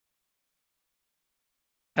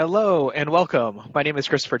Hello and welcome. My name is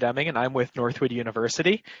Christopher Deming and I'm with Northwood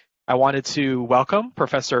University. I wanted to welcome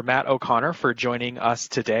Professor Matt O'Connor for joining us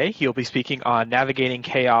today. He'll be speaking on navigating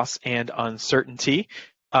chaos and uncertainty.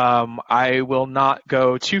 I will not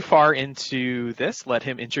go too far into this, let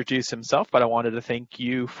him introduce himself, but I wanted to thank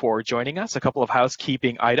you for joining us. A couple of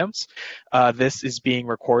housekeeping items. This is being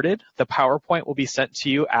recorded. The PowerPoint will be sent to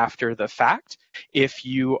you after the fact. If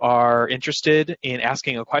you are interested in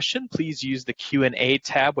asking a question, please use the Q&A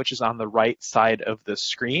tab, which is on the right side of the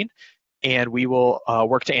screen, and we will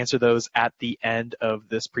work to answer those at the end of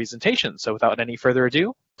this presentation. So without any further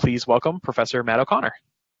ado, please welcome Professor Matt O'Connor.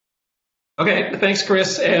 Okay, thanks,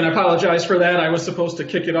 Chris, and I apologize for that. I was supposed to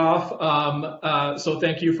kick it off, so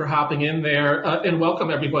thank you for hopping in there, and welcome,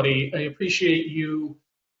 everybody. I appreciate you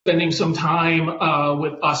spending some time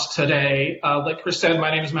with us today. Like Chris said, my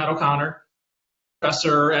name is Matt O'Connor,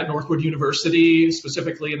 professor at Northwood University,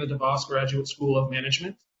 specifically in the DeVos Graduate School of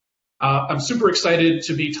Management. I'm super excited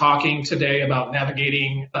to be talking today about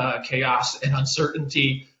navigating chaos and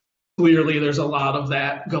uncertainty. Clearly, there's a lot of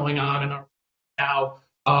that going on in our now.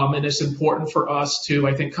 And it's important for us to,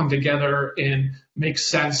 I think, come together and make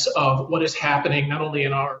sense of what is happening, not only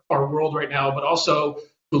in our world right now, but also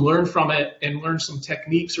to learn from it and learn some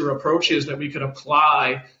techniques or approaches that we could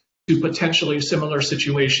apply to potentially similar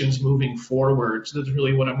situations moving forward. So that's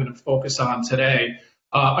really what I'm going to focus on today.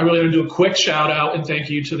 I really want to do a quick shout out and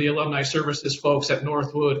thank you to the Alumni Services folks at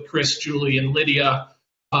Northwood, Chris, Julie, and Lydia,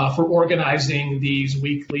 for organizing these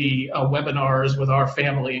weekly webinars with our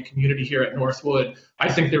family and community here at Northwood. I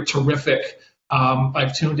think they're terrific.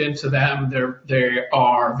 I've tuned into them. They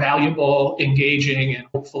are valuable, engaging, and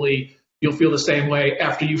hopefully you'll feel the same way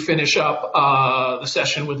after you finish up the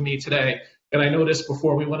session with me today. And I noticed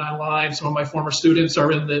before we went online, some of my former students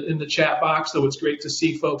are in the chat box, so it's great to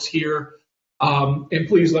see folks here. And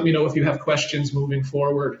please let me know if you have questions moving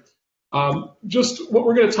forward. Just what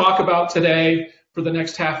we're going to talk about today for the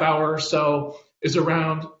next half hour or so is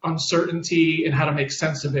around uncertainty and how to make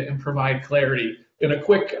sense of it and provide clarity. And a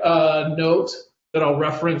quick note that I'll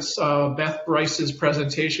reference, Beth Bryce's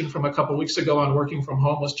presentation from a couple weeks ago on working from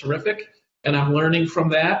home was terrific, and I'm learning from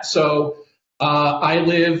that. So I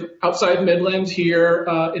live outside Midland here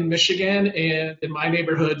in Michigan, and in my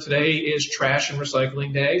neighborhood today is trash and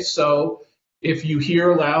recycling day. So if you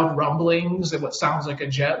hear loud rumblings and what sounds like a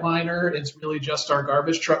jetliner, it's really just our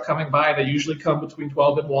garbage truck coming by. They usually come between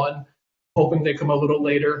 12 and 1, hoping they come a little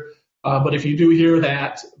later. But if you do hear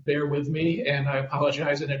that, bear with me, and I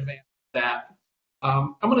apologize in advance for that.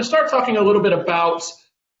 I'm going to start talking a little bit about,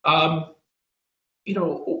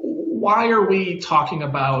 why are we talking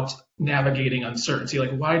about navigating uncertainty?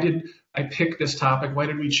 Like, why did I pick this topic? Why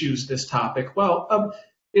did we choose this topic? Well,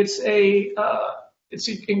 it's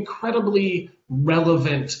an incredibly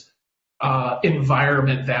relevant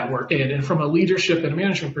environment that we're in. And from a leadership and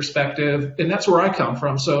management perspective, and that's where I come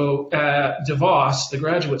from. So at DeVos, the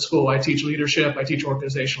graduate school, I teach leadership, I teach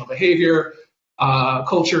organizational behavior,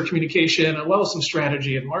 culture, communication, as well as some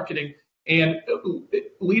strategy and marketing. And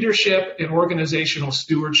leadership and organizational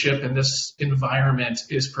stewardship in this environment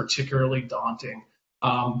is particularly daunting.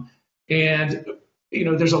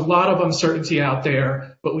 There's a lot of uncertainty out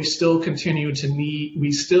there, but we still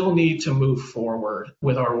need to move forward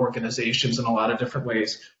with our organizations in a lot of different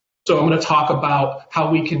ways. So I'm going to talk about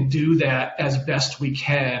how we can do that as best we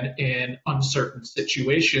can in uncertain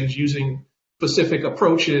situations using specific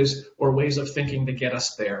approaches or ways of thinking to get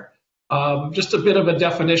us there. Just a bit of a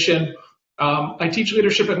definition. I teach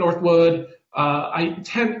leadership at Northwood. I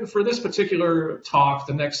tend, for this particular talk,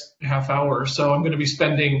 the next half hour or so,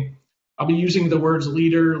 I'll be using the words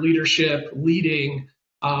leader, leadership, leading.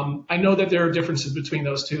 I know that there are differences between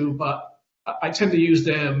those two, but I tend to use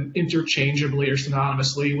them interchangeably or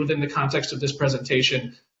synonymously within the context of this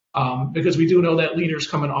presentation, because we do know that leaders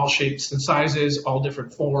come in all shapes and sizes, all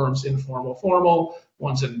different forms, informal, formal,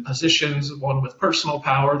 one's in positions, one with personal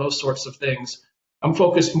power, those sorts of things. I'm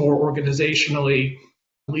focused more organizationally,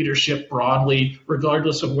 leadership broadly,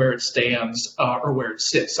 regardless of where it stands or where it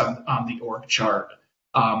sits on the org chart.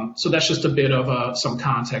 So that's just a bit of some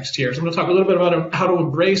context here. So I'm going to talk a little bit about how to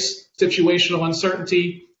embrace situational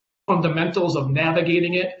uncertainty, fundamentals of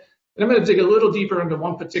navigating it. And I'm going to dig a little deeper into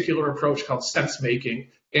one particular approach called sense making.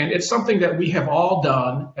 And it's something that we have all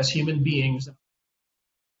done as human beings in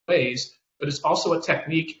ways, but it's also a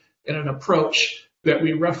technique and an approach that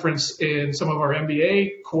we reference in some of our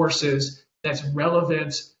MBA courses that's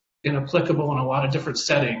relevant and applicable in a lot of different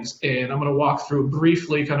settings. And I'm going to walk through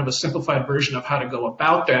briefly kind of a simplified version of how to go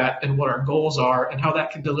about that and what our goals are and how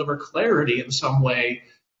that can deliver clarity in some way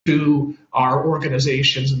to our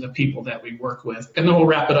organizations and the people that we work with. And then we'll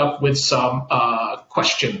wrap it up with some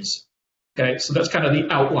questions. Okay, so that's kind of the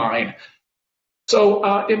outline. So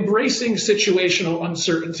embracing situational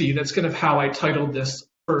uncertainty, that's kind of how I titled this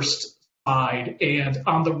first slide. And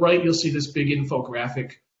on the right, you'll see this big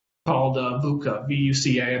infographic called VUCA,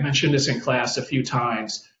 V-U-C-A. I mentioned this in class a few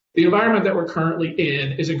times. The environment that we're currently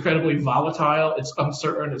in is incredibly volatile. It's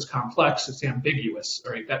uncertain, it's complex, it's ambiguous.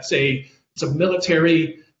 Right? It's a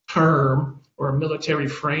military term or a military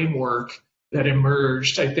framework that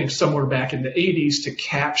emerged, I think, somewhere back in the 80s to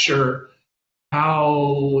capture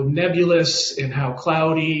how nebulous and how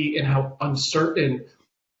cloudy and how uncertain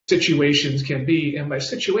situations can be. And by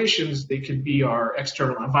situations, they could be our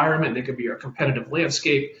external environment, they could be our competitive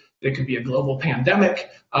landscape, they could be a global pandemic.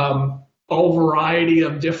 A variety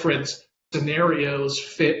of different scenarios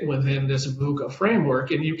fit within this VUCA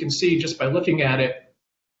framework. And you can see just by looking at it,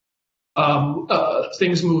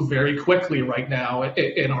 things move very quickly right now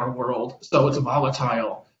in our world. So it's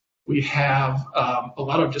volatile. We have a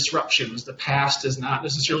lot of disruptions. The past is not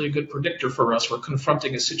necessarily a good predictor for us. We're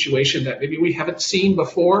confronting a situation that maybe we haven't seen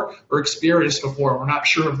before or experienced before. We're not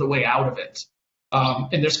sure of the way out of it.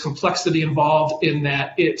 And there's complexity involved in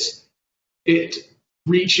that it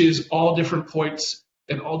reaches all different points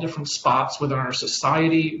and all different spots within our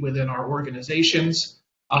society, within our organizations.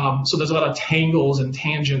 So there's a lot of tangles and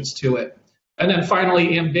tangents to it. And then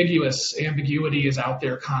finally, ambiguous. Ambiguity is out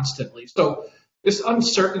there constantly. So this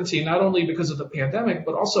uncertainty, not only because of the pandemic,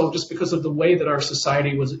 but also just because of the way that our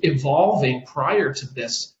society was evolving prior to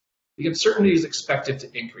this, the uncertainty is expected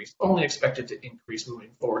to increase, only expected to increase moving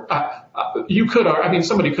forward.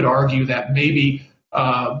 Somebody could argue that maybe,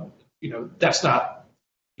 that's not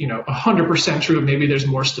 100% true. Maybe there's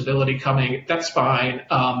more stability coming. That's fine.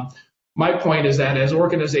 My point is that as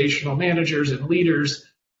organizational managers and leaders,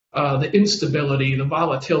 the instability, the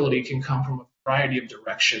volatility can come from a variety of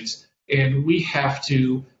directions, and we have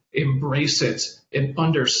to embrace it and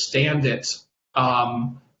understand it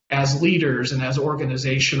as leaders and as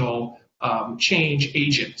organizational change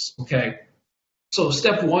agents. Okay, so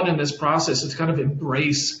step one in this process is kind of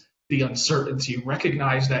embrace the uncertainty,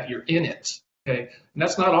 recognize that you're in it. Okay, and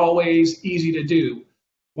that's not always easy to do.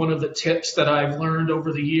 One of the tips that I've learned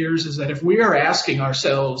over the years is that if we are asking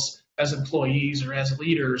ourselves as employees or as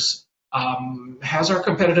leaders, has our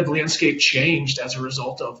competitive landscape changed as a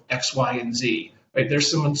result of X, Y, and Z? Right? There's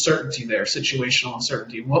some uncertainty there, situational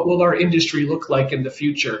uncertainty. What will our industry look like in the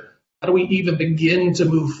future? How do we even begin to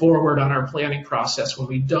move forward on our planning process when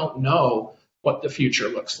we don't know what the future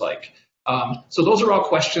looks like? So those are all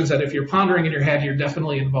questions that if you're pondering in your head, you're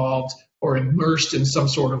definitely involved or immersed in some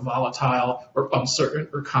sort of volatile or uncertain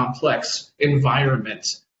or complex environment.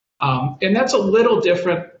 And that's a little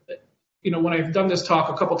different. When I've done this talk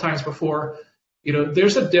a couple times before,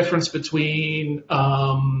 there's a difference between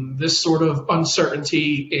this sort of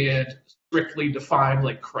uncertainty and strictly defined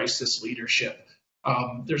like crisis leadership.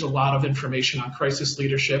 There's a lot of information on crisis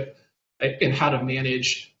leadership and how to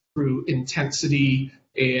manage through intensity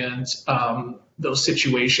and those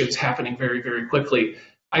situations happening very, very quickly.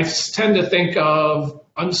 I tend to think of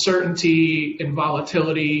uncertainty and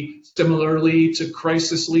volatility similarly to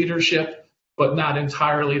crisis leadership, but not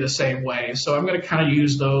entirely the same way. So I'm going to kind of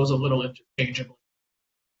use those a little interchangeably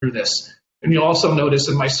through this. And you'll also notice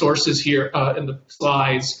in my sources here in the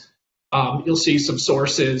slides, you'll see some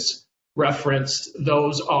sources referenced.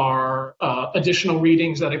 Those are additional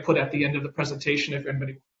readings that I put at the end of the presentation if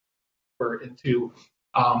anybody wants to refer into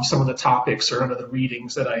some of the topics or under the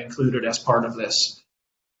readings that I included as part of this.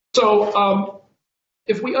 So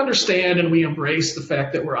if we understand and we embrace the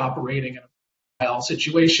fact that we're operating in a volatile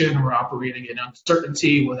situation, we're operating in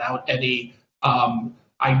uncertainty without any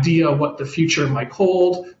idea what the future might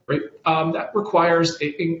hold, right? That requires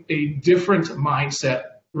a different mindset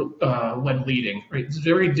when leading, right? It's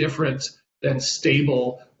very different than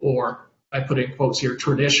stable, or I put in quotes here,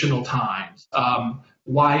 traditional times.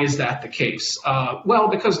 Why is that the case? Well,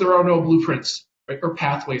 because there are no blueprints, right, or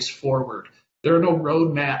pathways forward. There are no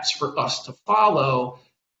roadmaps for us to follow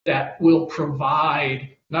that will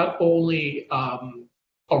provide not only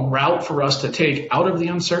a route for us to take out of the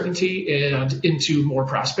uncertainty and into more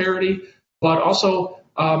prosperity, but also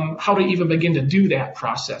how to even begin to do that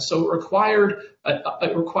process. So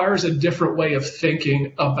it requires a different way of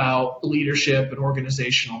thinking about leadership and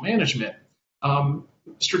organizational management.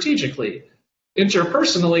 Strategically,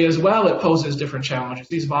 interpersonally as well, it poses different challenges.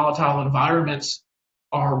 These volatile environments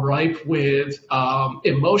are ripe with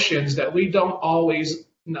emotions that we don't always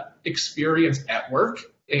experience at work,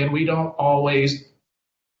 and we don't always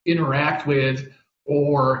interact with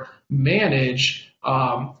or manage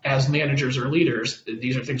as managers or leaders.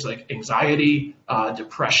 These are things like anxiety,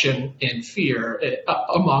 depression, and fear,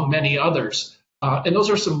 among many others. And those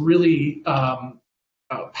are some really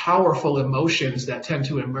powerful emotions that tend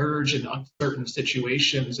to emerge in uncertain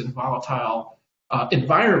situations and volatile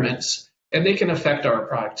environments. And they can affect our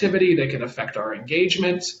productivity, they can affect our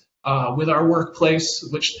engagement with our workplace,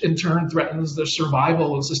 which in turn threatens the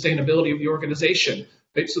survival and sustainability of the organization.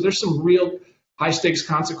 Right? So there's some real high stakes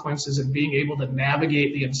consequences in being able to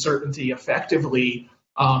navigate the uncertainty effectively,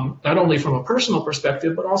 not only from a personal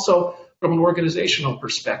perspective, but also from an organizational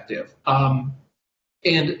perspective. And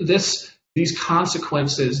these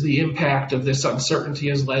consequences, the impact of this uncertainty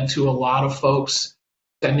has led to a lot of folks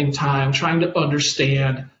spending time trying to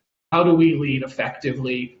understand how do we lead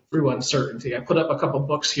effectively through uncertainty. I put up a couple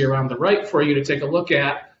books here on the right for you to take a look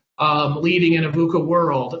at. Leading in a VUCA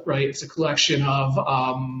World, right? It's a collection of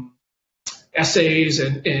essays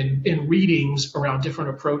and readings around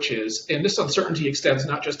different approaches. And this uncertainty extends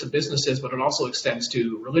not just to businesses, but it also extends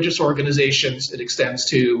to religious organizations. It extends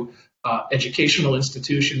to educational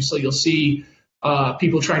institutions. So you'll see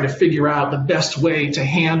people trying to figure out the best way to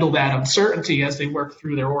handle that uncertainty as they work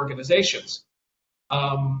through their organizations.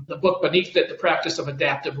 The book beneath it, The Practice of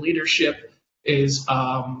Adaptive Leadership, is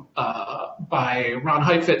by Ron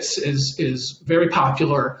Heifetz, is very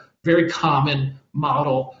popular, very common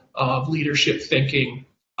model of leadership thinking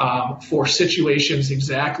for situations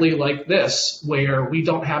exactly like this, where we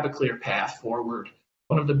don't have a clear path forward.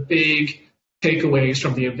 One of the big takeaways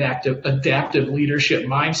from the adaptive leadership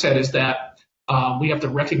mindset is that we have to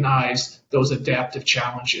recognize those adaptive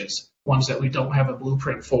challenges, ones that we don't have a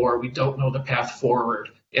blueprint for, we don't know the path forward,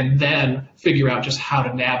 and then figure out just how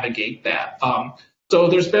to navigate that. So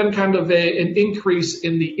there's been kind of an increase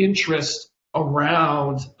in the interest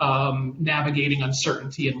around navigating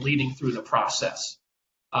uncertainty and leading through the process.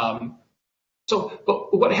 But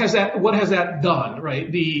what has that done, right?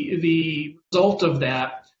 The result of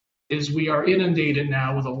that is we are inundated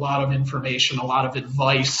now with a lot of information, a lot of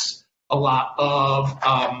advice, a lot of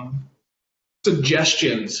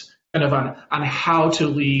suggestions kind of on how to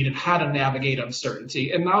lead and how to navigate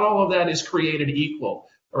uncertainty. And not all of that is created equal,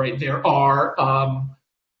 right? There are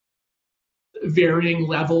varying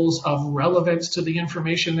levels of relevance to the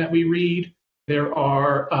information that we read. There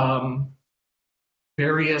are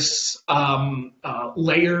various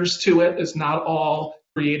layers to it. It's not all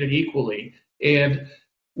created equally. And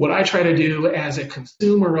what I try to do as a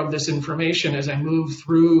consumer of this information as I move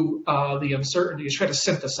through the uncertainty is try to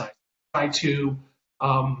synthesize, try to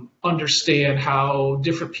understand how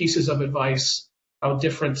different pieces of advice, how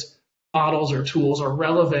different models or tools are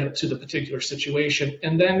relevant to the particular situation,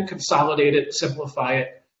 and then consolidate it, simplify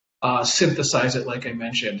it, synthesize it, like I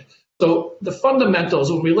mentioned. So the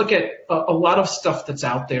fundamentals, when we look at a lot of stuff that's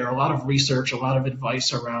out there, a lot of research, a lot of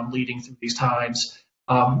advice around leading through these times,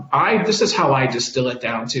 this is how I distill it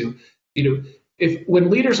down to, when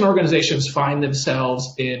leaders and organizations find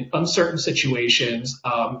themselves in uncertain situations,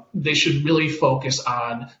 they should really focus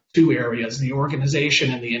on two areas, the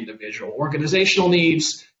organization and the individual. Organizational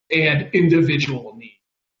needs and individual needs.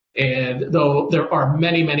 And though there are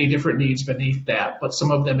many, many different needs beneath that, but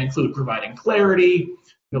some of them include providing clarity,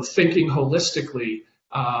 thinking holistically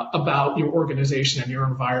about your organization and your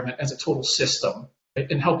environment as a total system,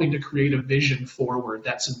 right? And helping to create a vision forward,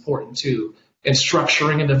 that's important too. And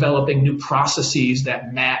structuring and developing new processes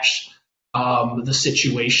that match the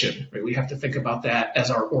situation, right? We have to think about that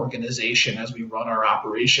as our organization, as we run our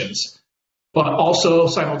operations. But also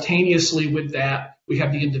simultaneously with that, we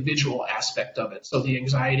have the individual aspect of it. So the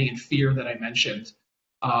anxiety and fear that I mentioned.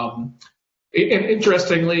 And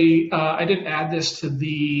interestingly, I didn't add this to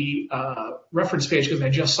the reference page because I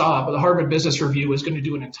just saw it, but the Harvard Business Review is going to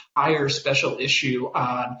do an entire special issue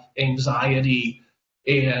on anxiety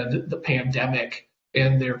and the pandemic,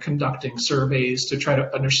 and they're conducting surveys to try to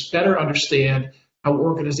better understand how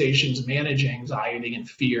organizations manage anxiety and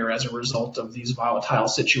fear as a result of these volatile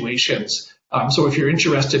situations. So if you're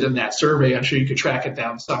interested in that survey, I'm sure you could track it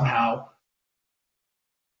down somehow,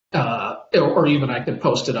 or even I could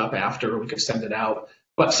post it up after, we could send it out.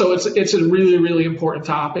 But so it's a really, really important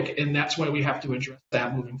topic, and that's why we have to address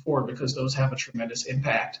that moving forward, because those have a tremendous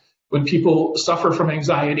impact. When people suffer from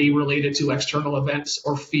anxiety related to external events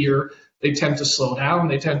or fear, they tend to slow down,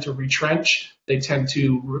 they tend to retrench, they tend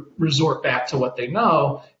to resort back to what they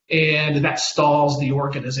know, and that stalls the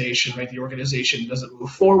organization, right? The organization doesn't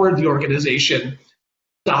move forward, the organization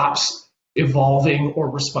stops evolving or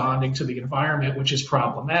responding to the environment, which is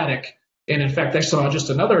problematic. And in fact, I saw just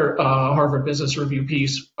another Harvard Business Review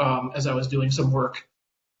piece as I was doing some work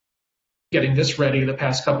getting this ready the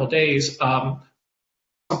past couple of days,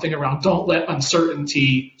 something around don't let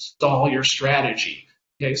uncertainty stall your strategy.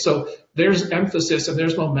 Okay, so there's emphasis and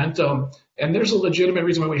there's momentum And there's a legitimate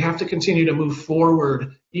reason why we have to continue to move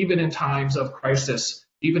forward, even in times of crisis,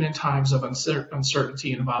 even in times of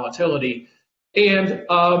uncertainty and volatility. And,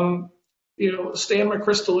 Stan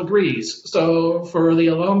McChrystal agrees. So for the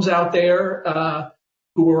alums out there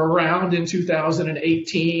who were around in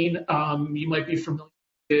 2018, you might be familiar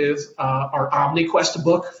with our OmniQuest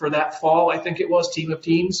book for that fall, I think it was, Team of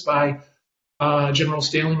Teams by General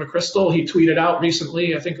Stanley McChrystal. He tweeted out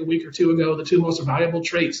recently, I think a week or two ago, the two most valuable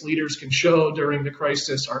traits leaders can show during the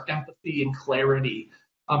crisis are empathy and clarity.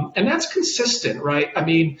 And that's consistent, right? I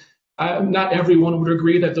mean, not everyone would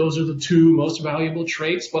agree that those are the two most valuable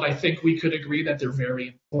traits, but I think we could agree that they're very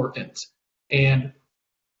important. And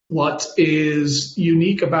what is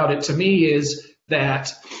unique about it to me is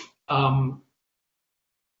that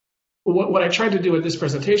what I tried to do with this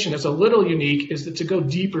presentation is a little unique, is that to go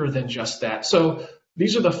deeper than just that. So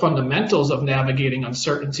these are the fundamentals of navigating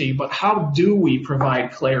uncertainty, but how do we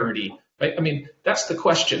provide clarity? Right? I mean, that's the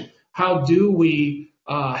question. How do we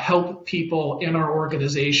help people in our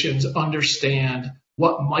organizations understand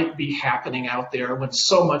what might be happening out there when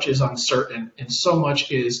so much is uncertain and so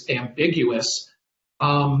much is ambiguous?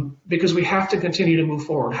 Because we have to continue to move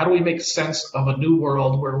forward. How do we make sense of a new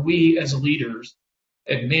world where we as leaders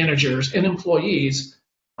and managers and employees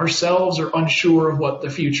ourselves are unsure of what the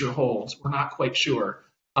future holds? We're not quite sure.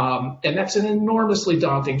 And that's an enormously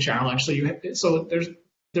daunting challenge. So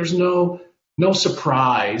there's no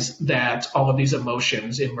surprise that all of these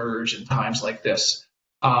emotions emerge in times like this.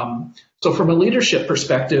 So from a leadership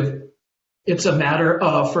perspective, it's a matter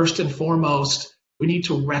of, first and foremost, we need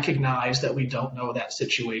to recognize that we don't know that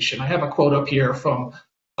situation. I have a quote up here from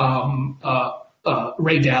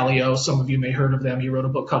Ray Dalio. Some of you may have heard of them. He wrote a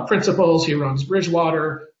book called Principles. He runs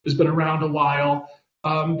Bridgewater, who's been around a while.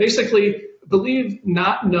 Basically, believe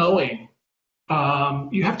not knowing.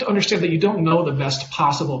 You have to understand that you don't know the best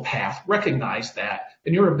possible path. Recognize that.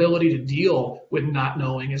 And your ability to deal with not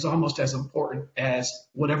knowing is almost as important as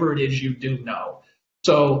whatever it is you do know.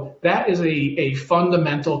 So that is a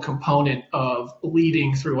fundamental component of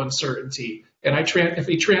leading through uncertainty. And if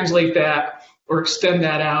we translate that or extend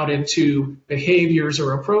that out into behaviors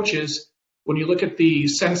or approaches, when you look at the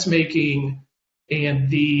sense making and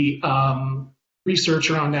the research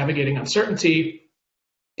around navigating uncertainty,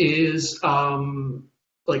 is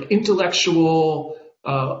like intellectual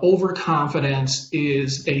overconfidence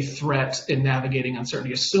is a threat in navigating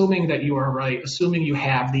uncertainty. Assuming that you are right, assuming you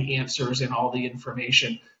have the answers and all the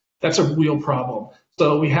information, that's a real problem.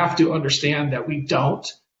 So we have to understand that we don't,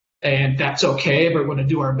 and that's okay, but we're going to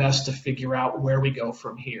do our best to figure out where we go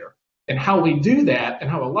from here. And how we do that, and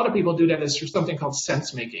how a lot of people do that, is through something called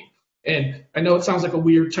sense making. And I know it sounds like a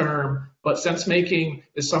weird term, but sense making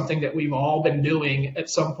is something that we've all been doing at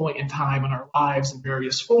some point in time in our lives in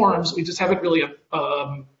various forms. We just haven't really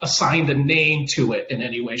assigned a name to it in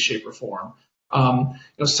any way, shape, or form.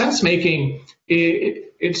 Sense making,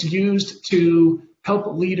 it's used to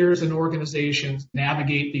help leaders and organizations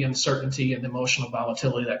navigate the uncertainty and emotional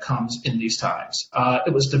volatility that comes in these times.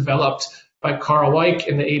 It was developed by Carl Weick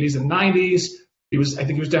in the 80s and 90s. I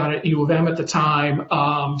think he was down at U of M at the time,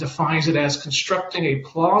 defines it as constructing a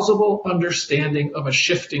plausible understanding of a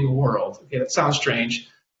shifting world. Okay, that sounds strange.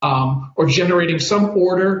 Or generating some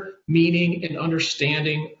order, meaning, and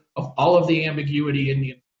understanding of all of the ambiguity in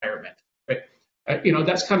the environment. Right?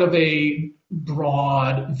 That's kind of a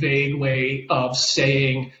broad, vague way of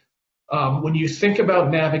saying when you think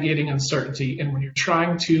about navigating uncertainty and when you're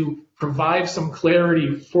trying to provide some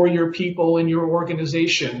clarity for your people in your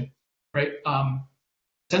organization, right?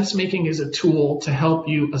 Sense making is a tool to help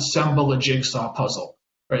you assemble a jigsaw puzzle,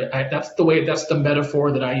 right? That's the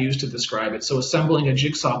metaphor that I use to describe it. So assembling a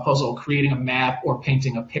jigsaw puzzle, creating a map, or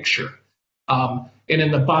painting a picture. And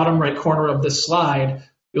in the bottom right corner of this slide,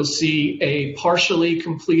 you'll see a partially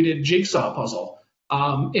completed jigsaw puzzle.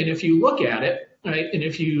 And if you look at it, right, and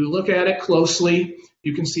if you look at it closely,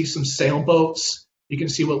 you can see some sailboats. You can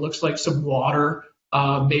see what looks like some water.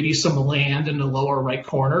 Maybe some land in the lower right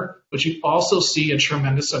corner, but you also see a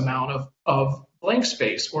tremendous amount of blank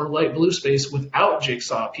space or light blue space without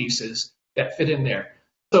jigsaw pieces that fit in there.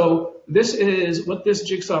 So this is what this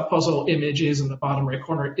jigsaw puzzle image is in the bottom right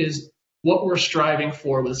corner, is what we're striving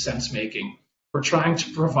for with sense making. We're trying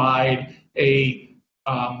to provide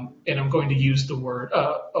and I'm going to use the word,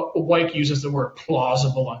 Weick uses the word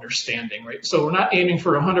plausible understanding, right? So we're not aiming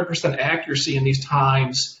for 100% accuracy in these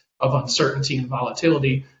times of uncertainty and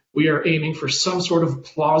volatility. We are aiming for some sort of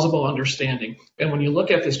plausible understanding. And when you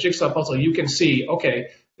look at this jigsaw puzzle, you can see,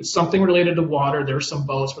 okay, it's something related to water. There's some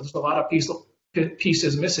boats, but there's a lot of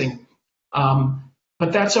pieces missing.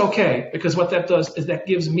 But that's okay, because what that does is that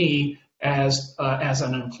gives me as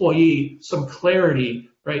an employee, some clarity,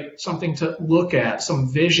 right? Something to look at,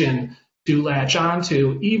 some vision to latch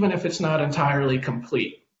onto, even if it's not entirely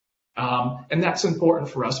complete. And that's important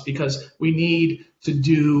for us because we need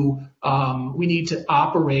to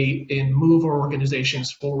operate and move our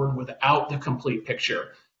organizations forward without the complete picture.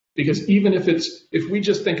 Because even if we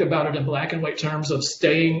just think about it in black and white terms of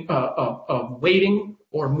staying, of waiting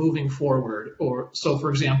or moving forward, or so, for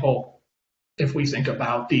example, if we think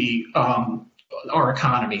about our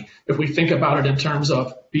economy, if we think about it in terms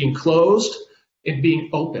of being closed and being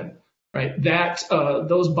open, right?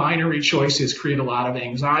 Those binary choices create a lot of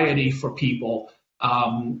anxiety for people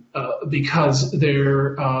because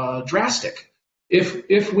they're drastic.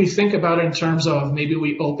 If we think about it in terms of maybe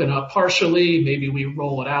we open up partially, maybe we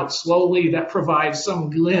roll it out slowly, that provides some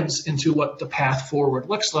glimpse into what the path forward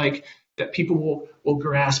looks like that people will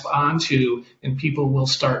grasp onto and people will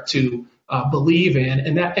start to believe in,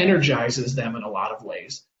 and that energizes them in a lot of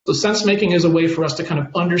ways. So sense making is a way for us to kind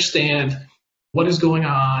of understand what is going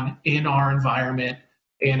on in our environment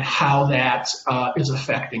and how that is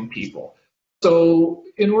affecting people. So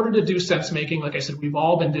in order to do sense making, like I said, we've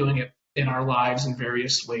all been doing it in our lives in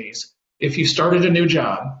various ways. If you started a new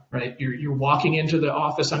job, right, you're walking into the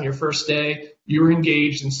office on your first day, you're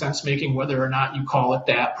engaged in sense making, whether or not you call it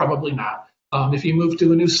that, probably not. If you move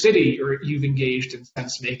to a new city, or you've engaged in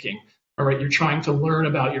sense making, all right, you're trying to learn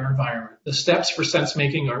about your environment. The steps for sense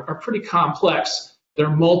making are pretty complex. There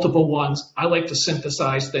are multiple ones. I like to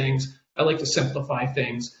synthesize things. I like to simplify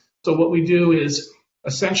things. So what we do is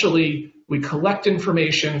essentially we collect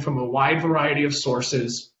information from a wide variety of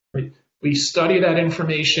sources. Right? We study that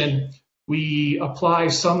information. We apply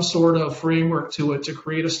some sort of framework to it to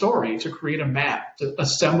create a story, to create a map, to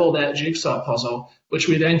assemble that jigsaw puzzle, which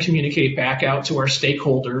we then communicate back out to our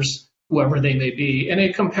stakeholders, whoever they may be, in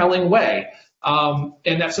a compelling way.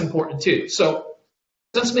 And that's important too. So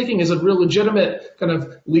sense making is a real legitimate kind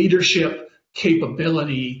of leadership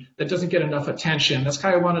capability that doesn't get enough attention. That's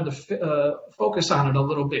kind of wanted to focus on it a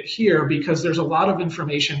little bit here because there's a lot of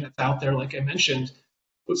information that's out there, like I mentioned,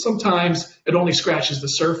 but sometimes it only scratches the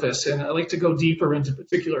surface. And I like to go deeper into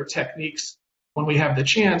particular techniques when we have the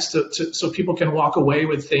chance so people can walk away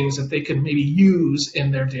with things that they can maybe use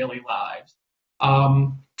in their daily lives.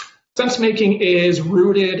 Sense making is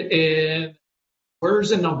rooted in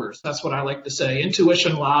words and numbers. That's what I like to say.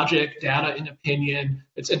 Intuition, logic, data and opinion.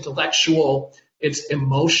 It's intellectual. It's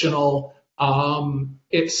emotional.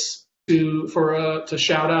 It's to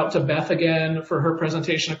shout out to Beth again for her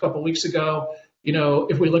presentation a couple weeks ago. You know,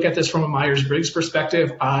 if we look at this from a Myers-Briggs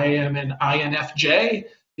perspective, I am an INFJ.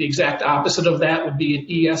 The exact opposite of that would be an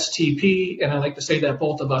ESTP. And I like to say that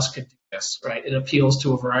both of us could do this, right? It appeals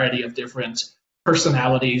to a variety of different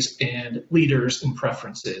personalities and leaders and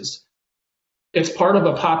preferences. It's part of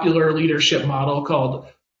a popular leadership model called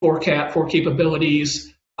 4CAP, 4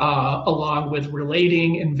 capabilities, along with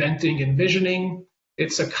relating, inventing, and visioning.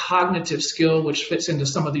 It's a cognitive skill which fits into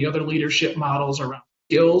some of the other leadership models around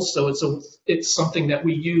skills. So it's something that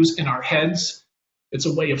we use in our heads. It's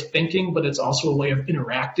a way of thinking, but it's also a way of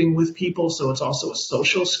interacting with people. So it's also a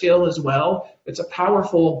social skill as well. It's a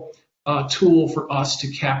powerful tool for us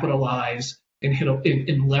to capitalize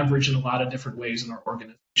and leverage in a lot of different ways in our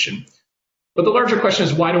organization. But the larger question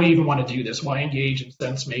is, why do we even want to do this? Why engage in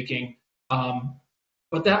sense making?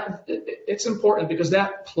 But it's important because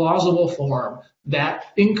that plausible form, that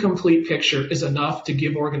incomplete picture is enough to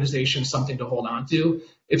give organizations something to hold on to.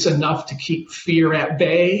 It's enough to keep fear at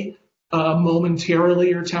bay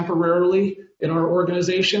momentarily or temporarily in our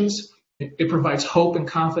organizations. It provides hope and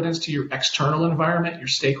confidence to your external environment, your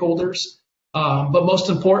stakeholders. But most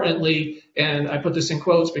importantly, and I put this in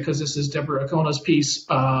quotes because this is Deborah Acona's piece,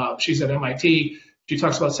 she's at MIT, she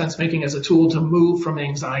talks about sense making as a tool to move from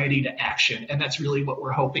anxiety to action. And that's really what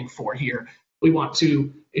we're hoping for here. We want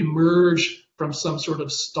to emerge from some sort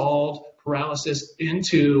of stalled paralysis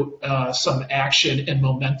into some action and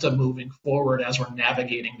momentum moving forward as we're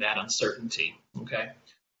navigating that uncertainty. Okay.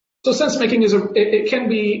 So sense making it can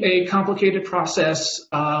be a complicated process,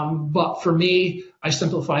 but for me, I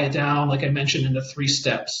simplify it down, like I mentioned, into 3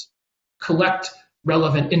 steps. Collect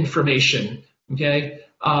relevant information. Okay.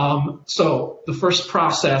 So the first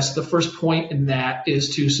process, the first point in that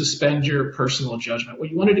is to suspend your personal judgment.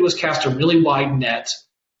 What you want to do is cast a really wide net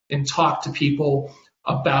and talk to people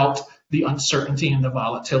about the uncertainty and the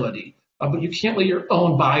volatility. But you can't let your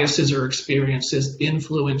own biases or experiences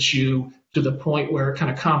influence you to the point where it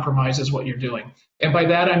kind of compromises what you're doing. And by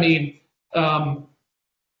that, I mean, and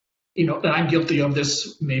I'm guilty of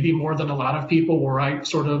this maybe more than a lot of people, where I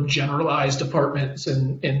sort of generalize departments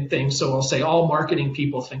and things. So I'll say all marketing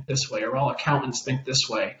people think this way, or all accountants think this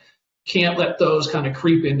way. can't let those kind of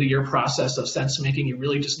creep into your process of sense making. You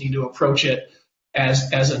really just need to approach it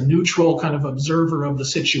as a neutral kind of observer of the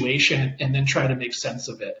situation and then try to make sense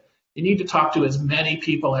of it. You need to talk to as many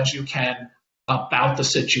people as you can about the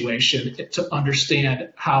situation to understand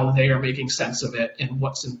how they are making sense of it and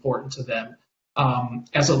what's important to them.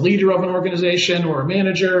 As a leader of an organization or a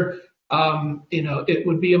manager, it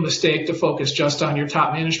would be a mistake to focus just on your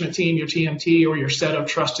top management team, your TMT, or your set of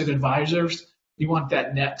trusted advisors. You want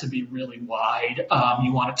that net to be really wide.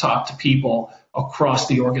 You want to talk to people across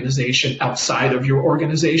the organization, outside of your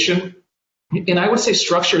organization. And I would say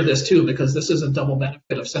structure this too, because this is a double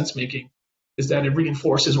benefit of sense making, is that it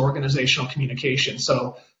reinforces organizational communication.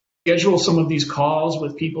 So schedule some of these calls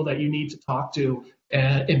with people that you need to talk to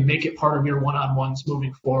and make it part of your one-on-ones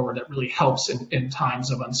moving forward. That really helps in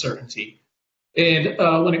times of uncertainty. And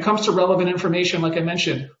when it comes to relevant information, like I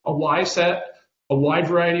mentioned, a wide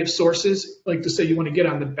variety of sources. Like to say you want to get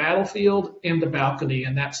on the battlefield and the balcony,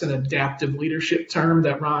 and that's an adaptive leadership term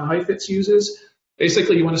that Ron Heifetz uses.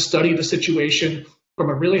 Basically, you want to study the situation from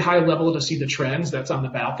a really high level to see the trends. That's on the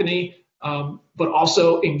balcony. But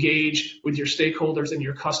also engage with your stakeholders and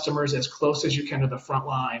your customers as close as you can to the front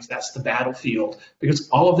lines. That's the battlefield, because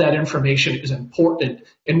all of that information is important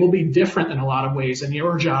and will be different in a lot of ways. And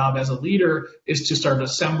your job as a leader is to start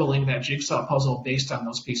assembling that jigsaw puzzle based on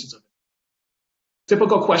those pieces of it.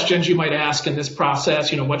 Typical questions you might ask in this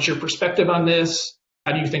process, what's your perspective on this?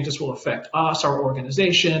 How do you think this will affect us, our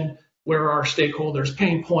organization? Where are our stakeholders'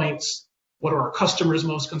 pain points? What are our customers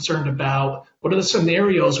most concerned about? What are the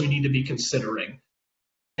scenarios we need to be considering?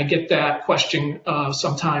 I get that question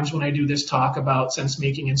sometimes when I do this talk about sense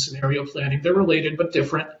making and scenario planning. They're related but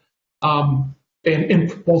different,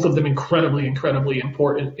 and both of them incredibly, incredibly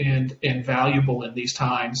important and valuable in these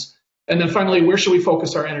times. And then finally, where should we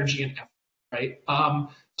focus our energy and effort, right?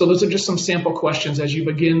 So those are just some sample questions as you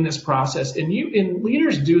begin this process. And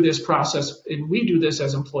leaders do this process, and we do this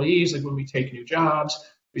as employees, like when we take new jobs.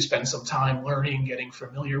 We spend some time learning, getting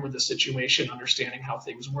familiar with the situation, understanding how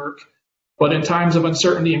things work. But in times of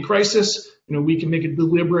uncertainty and crisis, we can make a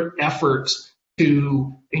deliberate effort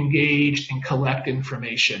to engage and collect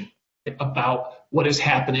information about what is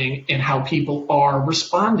happening and how people are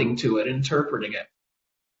responding to it, interpreting it.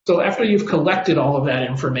 So after you've collected all of that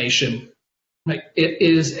information,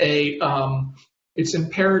 it's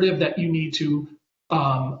imperative that you need to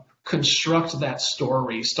construct that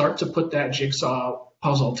story, start to put that jigsaw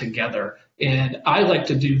puzzle together. And I like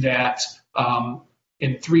to do that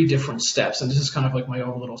in 3 different steps. And this is kind of like my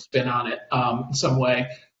own little spin on it in some way.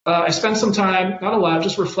 I spend some time, not a lot,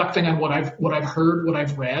 just reflecting on what I've heard, what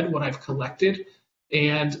I've read, what I've collected.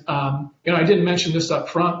 And I didn't mention this up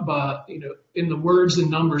front, but in the words and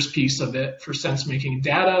numbers piece of it for sense making,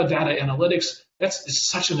 data analytics, that's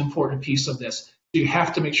such an important piece of this. You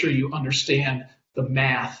have to make sure you understand the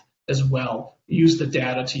math as well. Use the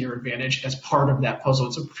data to your advantage as part of that puzzle.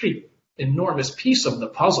 It's a pretty enormous piece of the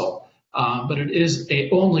puzzle, but it is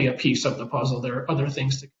only a piece of the puzzle. There are other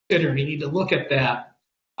things to consider, and you need to look at that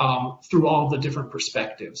through all the different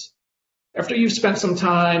perspectives. After you've spent some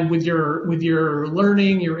time with your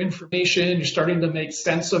learning, your information, you're starting to make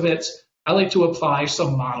sense of it, I like to apply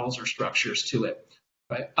some models or structures to it.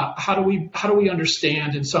 Right? How do we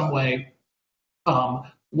understand in some way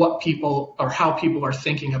what people or how people are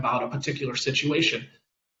thinking about a particular situation?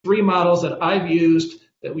 3 models that I've used,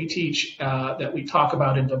 that we teach, that we talk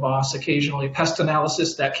about in DeVos occasionally. Pest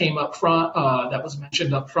analysis, that came up front, that was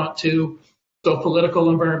mentioned up front too. So political,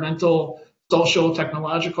 environmental, social,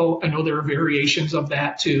 technological. I know there are variations of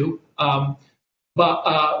that too. But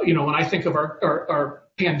when I think of our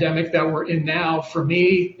pandemic that we're in now, for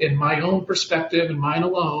me, in my own perspective and mine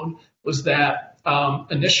alone, was that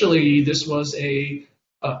initially this was a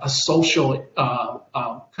social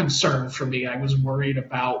concern for me. I was worried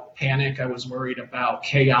about panic. I was worried about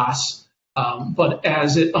chaos. But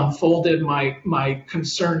as it unfolded, my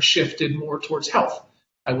concern shifted more towards health.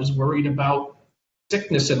 I was worried about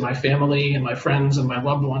sickness in my family and my friends and my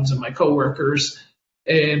loved ones and my coworkers.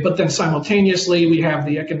 But then simultaneously, we have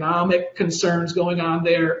the economic concerns going on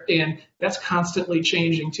there, and that's constantly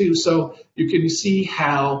changing too. So you can see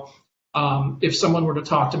how if someone were to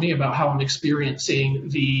talk to me about how I'm experiencing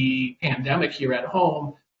the pandemic here at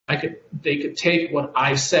home, they could take what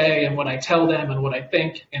I say and what I tell them and what I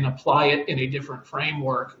think and apply it in a different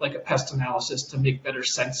framework, like a pest analysis, to make better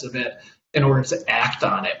sense of it in order to act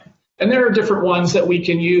on it. And there are different ones that we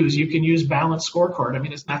can use. You can use balanced scorecard. I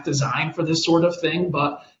mean, it's not designed for this sort of thing,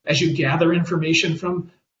 but as you gather information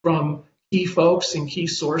from key folks and key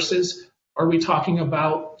sources, are we talking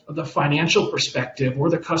about the financial perspective or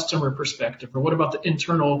the customer perspective, or what about the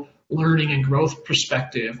internal learning and growth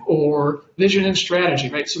perspective, or vision and strategy,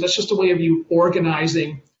 right? So that's just a way of you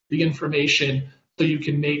organizing the information so you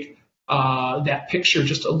can make that picture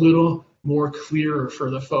just a little more clearer for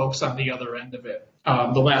the folks on the other end of it.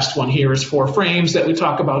 The last one here is 4 frames that we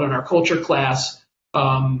talk about in our culture class.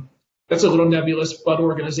 That's a little nebulous, but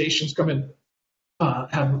organizations come in,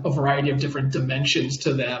 have a variety of different dimensions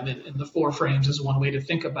to them, and the 4 frames is one way to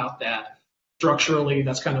think about that. Structurally,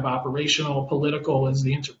 that's kind of operational. Political is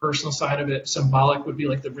the interpersonal side of it. Symbolic would be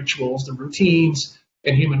like the rituals, the routines,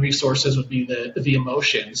 and human resources would be the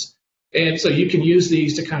emotions. And so you can use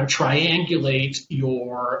these to kind of triangulate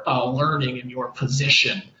your learning and your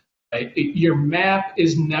position. Right? Your map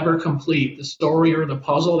is never complete. The story or the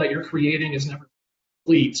puzzle that you're creating is never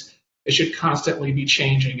complete. It should constantly be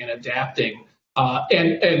changing and adapting.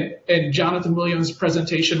 And Jonathan Williams'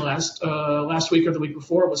 presentation last week or the week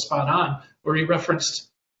before was spot on, where he referenced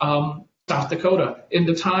South Dakota. In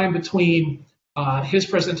the time between his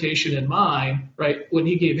presentation and mine, right, when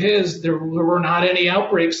he gave his, there were not any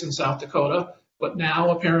outbreaks in South Dakota, but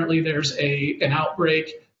now apparently there's an outbreak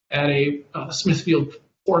at a Smithfield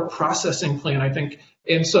pork processing plant, I think.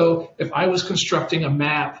 And so if I was constructing a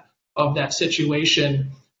map of that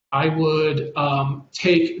situation, I would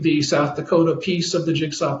take the South Dakota piece of the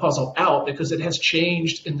jigsaw puzzle out because it has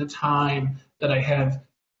changed in the time that I have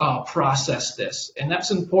processed this. And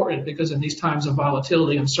that's important because in these times of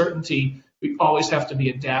volatility, uncertainty, we always have to be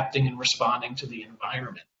adapting and responding to the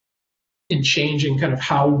environment and changing kind of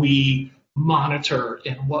how we monitor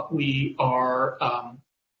and what we are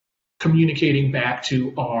communicating back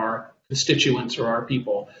to our constituents or our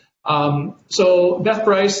people. So Beth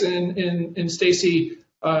Bryce and Stacy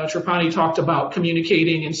Trapani talked about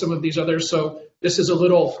communicating and some of these others. So this is a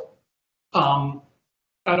little, I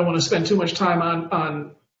don't want to spend too much time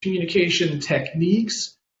on communication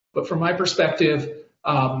techniques, but from my perspective,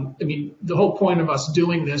 I mean, the whole point of us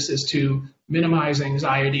doing this is to minimize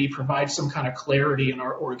anxiety, provide some kind of clarity in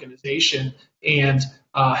our organization, and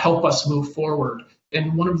help us move forward.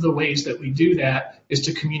 And one of the ways that we do that is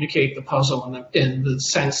to communicate the puzzle in the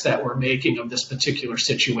sense that we're making of this particular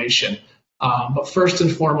situation. But first and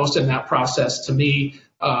foremost in that process, to me,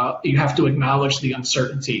 you have to acknowledge the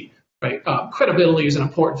uncertainty, right? Credibility is an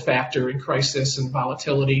important factor in crisis and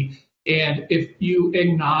volatility. And if you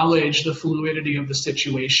acknowledge the fluidity of the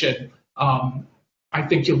situation, I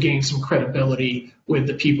think you'll gain some credibility with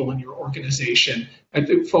the people in your organization. I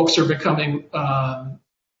think folks are becoming,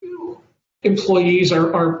 employees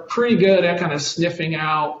are pretty good at kind of sniffing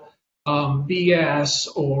out BS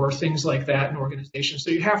or things like that in organizations. So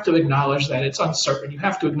you have to acknowledge that it's uncertain. You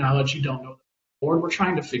have to acknowledge you don't know the forward. We're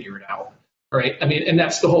trying to figure it out, right? I mean, and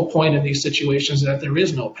that's the whole point in these situations, that there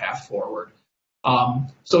is no path forward.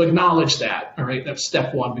 So acknowledge that, all right? That's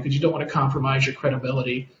step one, because you don't want to compromise your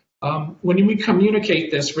credibility. When we communicate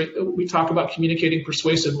this, we talk about communicating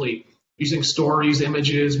persuasively, using stories,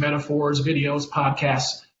 images, metaphors, videos,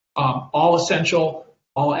 podcasts, all essential,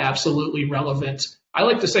 all absolutely relevant. I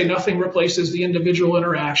like to say nothing replaces the individual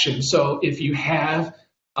interaction. So if you have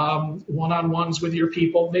one-on-ones with your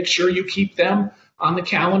people, make sure you keep them on the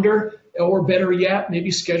calendar, or better yet,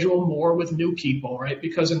 maybe schedule more with new people, right?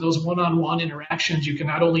 Because in those one-on-one interactions, you can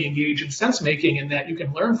not only engage in sense-making in that you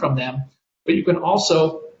can learn from them, but you can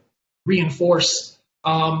also reinforce a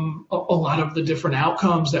lot of the different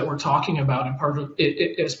outcomes that we're talking about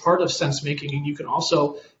and as part of sense-making. And you can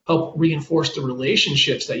also help reinforce the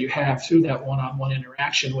relationships that you have through that one-on-one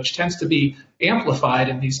interaction, which tends to be amplified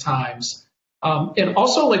in these times. And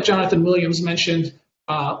also, like Jonathan Williams mentioned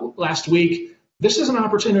last week, this is an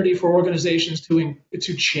opportunity for organizations to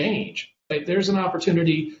change. Right? There's an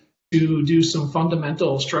opportunity to do some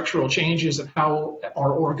fundamental structural changes in how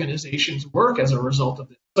our organizations work as a result of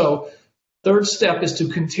this. So third step is to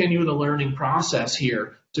continue the learning process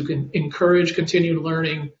here, to encourage continued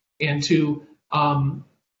learning and to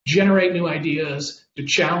generate new ideas, to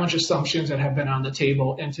challenge assumptions that have been on the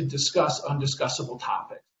table, and to discuss undiscussable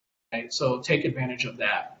topics. Right? So take advantage of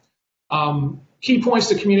that. Key points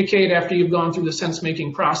to communicate after you've gone through the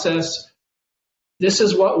sense-making process. This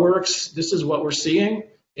is what works. This is what we're seeing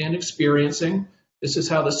and experiencing. This is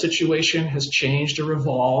how the situation has changed or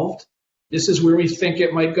evolved. This is where we think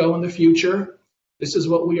it might go in the future. This is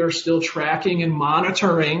what we are still tracking and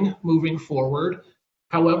monitoring moving forward.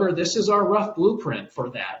 However, this is our rough blueprint for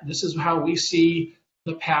that. This is how we see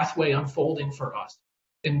the pathway unfolding for us.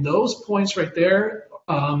 And those points right there,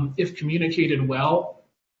 if communicated well,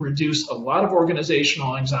 reduce a lot of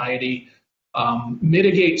organizational anxiety,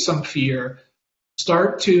 mitigate some fear,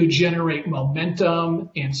 start to generate momentum,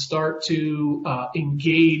 and start to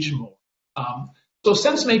engage more. So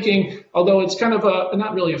sense making, although it's kind of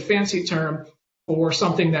not really a fancy term for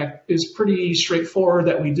something that is pretty straightforward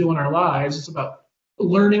that we do in our lives, it's about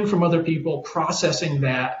learning from other people, processing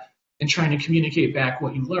that, and trying to communicate back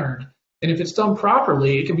what you learned. And if it's done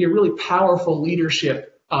properly, it can be a really powerful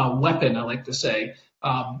leadership weapon, I like to say.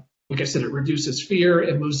 Like I said, it reduces fear,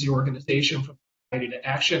 it moves the organization from anxiety to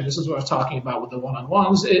action. This is what I was talking about with the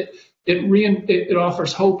one-on-ones. It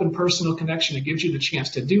offers hope and personal connection. It gives you the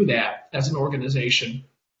chance to do that as an organization.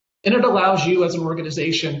 And it allows you as an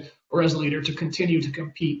organization or as a leader to continue to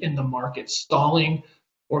compete in the market. Stalling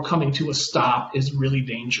or coming to a stop is really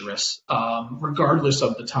dangerous, regardless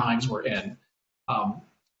of the times we're in.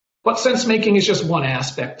 But sense making is just one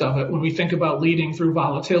aspect of it. When we think about leading through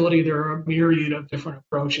volatility, there are a myriad of different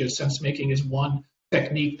approaches. Sense making is one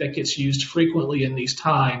technique that gets used frequently in these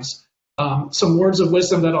times. Some words of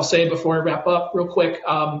wisdom that I'll say before I wrap up real quick.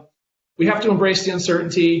 We have to embrace the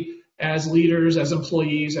uncertainty as leaders, as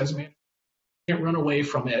employees, as managers. We can't run away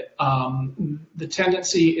from it. The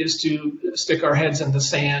tendency is to stick our heads in the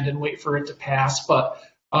sand and wait for it to pass. But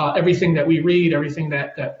everything that we read, everything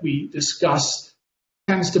that we discuss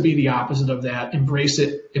tends to be the opposite of that. Embrace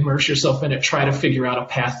it, immerse yourself in it, try to figure out a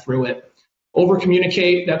path through it. Over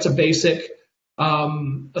communicate, that's a basic,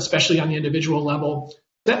 especially on the individual level.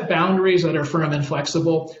 Set boundaries that are firm and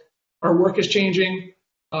flexible. Our work is changing.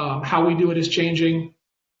 How we do it is changing.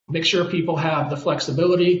 Make sure people have the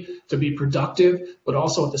flexibility to be productive, but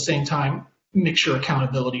also at the same time, make sure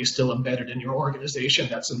accountability is still embedded in your organization.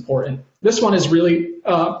 That's important. This one is really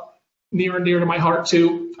near and dear to my heart,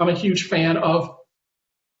 too. I'm a huge fan of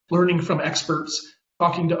learning from experts,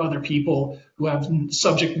 talking to other people who have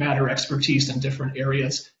subject matter expertise in different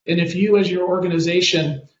areas. And if you as your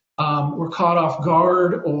organization were caught off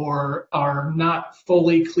guard or are not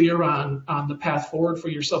fully clear on the path forward for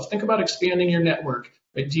yourself, think about expanding your network.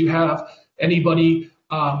 Right? Do you have anybody,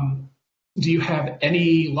 do you have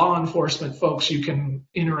any law enforcement folks you can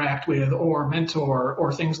interact with or mentor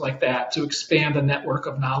or things like that to expand the network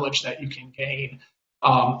of knowledge that you can gain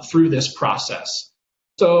through this process?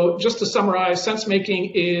 So just to summarize, sense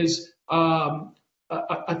making is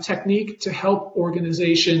a technique to help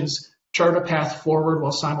organizations chart a path forward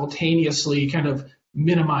while simultaneously kind of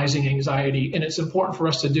minimizing anxiety. And it's important for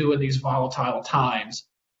us to do in these volatile times.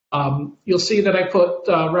 You'll see that I put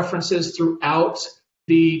references throughout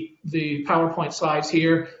the PowerPoint slides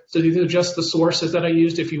here. So these are just the sources that I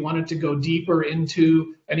used. If you wanted to go deeper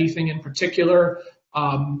into anything in particular,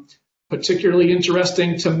 particularly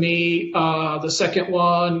interesting to me, the second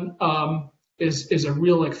one is a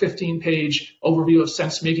real 15-page overview of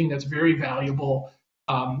sense making that's very valuable.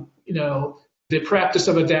 The Practice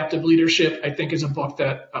of Adaptive Leadership, I think, is a book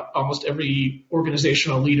that almost every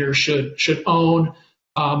organizational leader should own.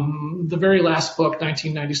 The very last book,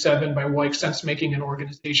 1997, by Weick, Sense Making in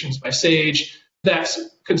Organizations by Sage, that's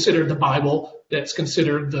considered the Bible. That's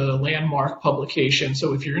considered the landmark publication.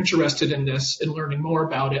 So if you're interested in this and learning more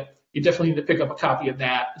about it, you definitely need to pick up a copy of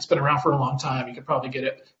that. It's been around for a long time. You could probably get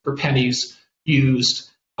it for pennies used.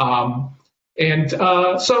 So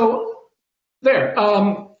there.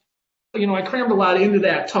 I crammed a lot into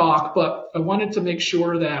that talk, but I wanted to make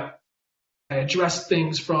sure that I addressed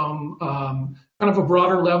things from kind of a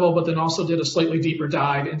broader level, but then also did a slightly deeper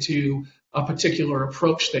dive into a particular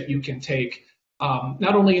approach that you can take,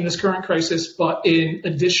 not only in this current crisis, but in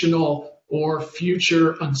additional or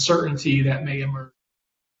future uncertainty that may emerge.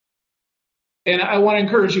 And I want to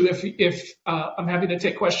encourage you, if I'm happy to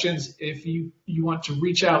take questions, if you want to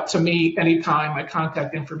reach out to me anytime, my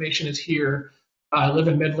contact information is here. I live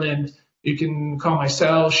in Midland. You can call my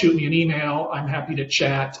cell, shoot me an email. I'm happy to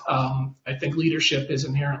chat. I think leadership is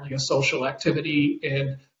inherently a social activity,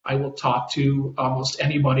 and I will talk to almost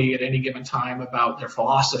anybody at any given time about their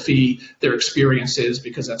philosophy, their experiences,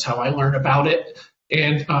 because that's how I learn about it,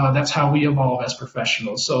 and that's how we evolve as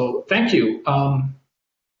professionals. So thank you.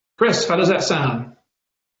 Chris, how does that sound?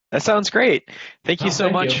 That sounds great. Thank you so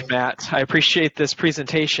much, Matt. I appreciate this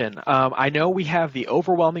presentation. I know we have the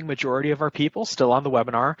overwhelming majority of our people still on the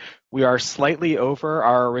webinar. We are slightly over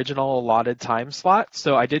our original allotted time slot,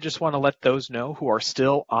 so I did just want to let those know who are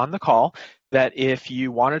still on the call that if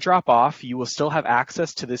you want to drop off, you will still have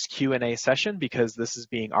access to this Q&A session because this is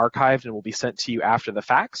being archived and will be sent to you after the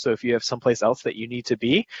fact. So if you have someplace else that you need to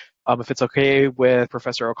be, if it's okay with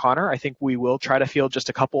Professor O'Connor, I think we will try to field just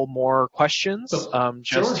a couple more questions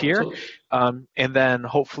here. And then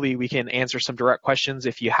hopefully we can answer some direct questions.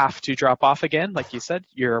 If you have to drop off again, like you said,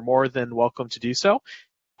 you're more than welcome to do so.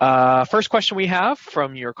 First question we have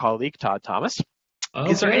from your colleague, Todd Thomas. Okay.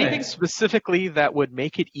 Is there anything specifically that would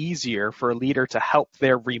make it easier for a leader to help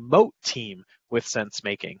their remote team with sense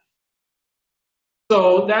making?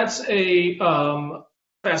 So that's a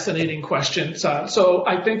fascinating question. So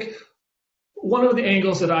I think one of the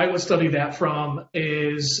angles that I would study that from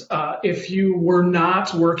is if you were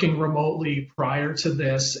not working remotely prior to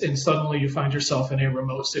this and suddenly you find yourself in a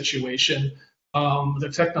remote situation,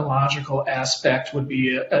 the technological aspect would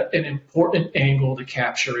be an important angle to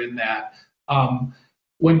capture in that.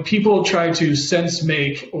 When people try to sense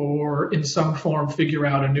make or in some form figure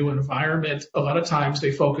out a new environment, a lot of times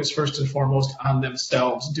they focus first and foremost on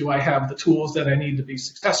themselves. Do I have the tools that I need to be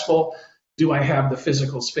successful? Do I have the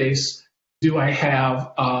physical space? Do I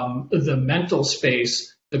have the mental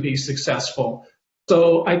space to be successful?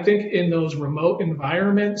 So I think in those remote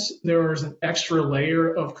environments, there's an extra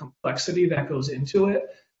layer of complexity that goes into it.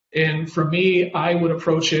 And for me, I would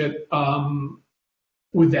approach it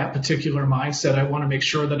with that particular mindset. I want to make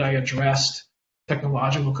sure that I addressed the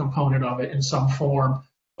technological component of it in some form,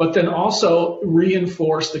 but then also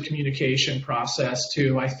reinforce the communication process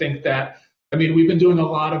too. I think that, we've been doing a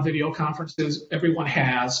lot of video conferences. Everyone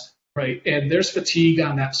has, right? And there's fatigue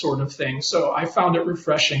on that sort of thing. So I found it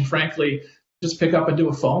refreshing, frankly, just pick up and do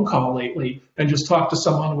a phone call lately and just talk to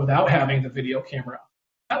someone without having the video camera.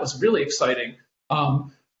 That was really exciting.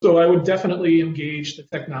 So I would definitely engage the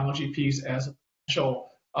technology piece as a potential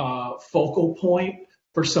focal point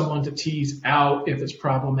for someone to tease out if it's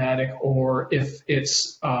problematic or if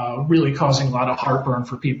it's really causing a lot of heartburn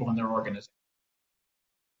for people in their organization.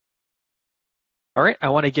 All right, I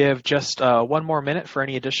want to give just one more minute for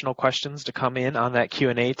any additional questions to come in on that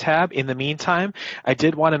Q&A tab. In the meantime, I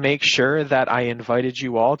did want to make sure that I invited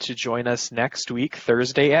you all to join us next week,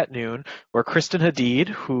 Thursday at noon, where Kristen Hadid,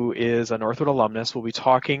 who is a Northwood alumnus, will be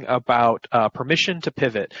talking about permission to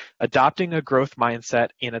pivot, adopting a growth mindset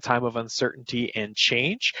in a time of uncertainty and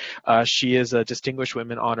change. She is a Distinguished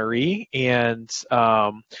Women honoree, and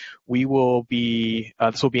this will be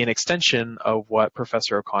an extension of what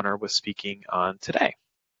Professor O'Connor was speaking on today.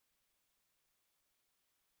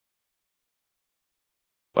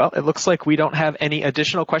 Well, it looks like we don't have any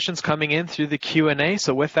additional questions coming in through the Q&A.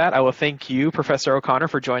 So with that, I will thank you, Professor O'Connor,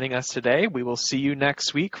 for joining us today. We will see you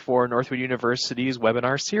next week for Northwood University's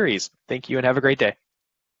webinar series. Thank you and have a great day.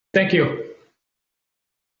 Thank you.